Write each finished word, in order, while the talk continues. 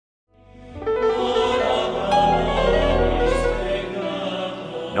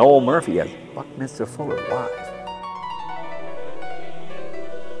Noel Murphy as Buckminster Fuller live.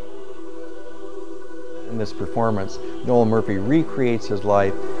 In this performance, Noel Murphy recreates his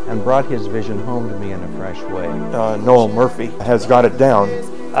life and brought his vision home to me in a fresh way. Noel Murphy has got it down.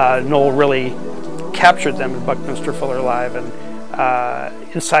 Noel really captured them in Buckminster Fuller Live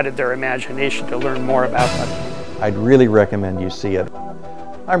and incited their imagination to learn more about Bucky. I'd really recommend you see it.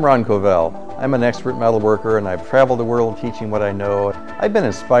 I'm Ron Covell. I'm an expert metalworker and I've traveled the world teaching what I know. I've been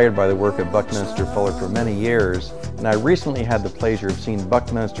inspired by the work of Buckminster Fuller for many years, and I recently had the pleasure of seeing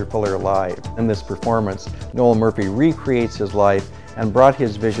Buckminster Fuller live. In this performance, Noel Murphy recreates his life and brought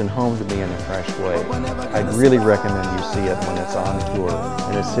his vision home to me in a fresh way. I'd really recommend you see it when it's on tour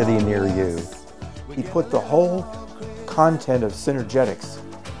in a city near you. He put the whole content of Synergetics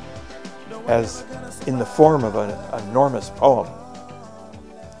as in the form of an enormous poem.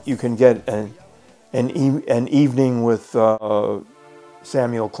 You can get an evening with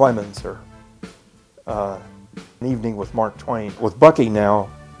Samuel Clemens, or an evening with Mark Twain. With Bucky now,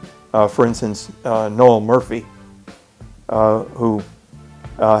 for instance, Noel Murphy, who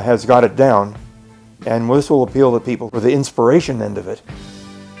has got it down, and this will appeal to people for the inspiration end of it.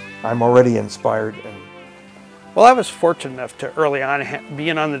 I'm already inspired. Well, I was fortunate enough to early on be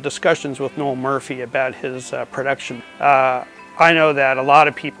in on the discussions with Noel Murphy about his production. I know that a lot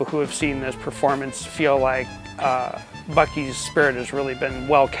of people who have seen this performance feel like Bucky's spirit has really been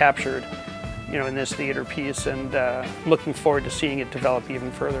well captured, in this theater piece, and looking forward to seeing it develop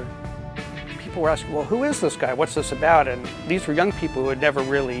even further. People were asking, well, who is this guy? What's this about? And these were young people who had never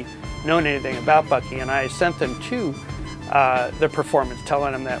really known anything about Bucky, and I sent them to the performance,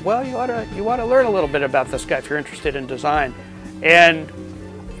 telling them that, well, you ought to learn a little bit about this guy if you're interested in design. And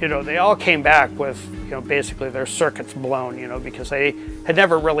they all came back with basically their circuits blown, because they had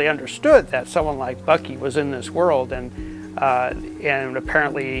never really understood that someone like Bucky was in this world, and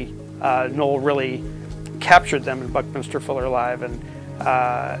apparently Noel really captured them in Buckminster Fuller Live and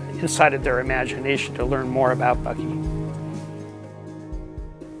incited their imagination to learn more about Bucky.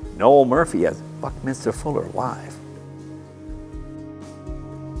 Noel Murphy as Buckminster Fuller live.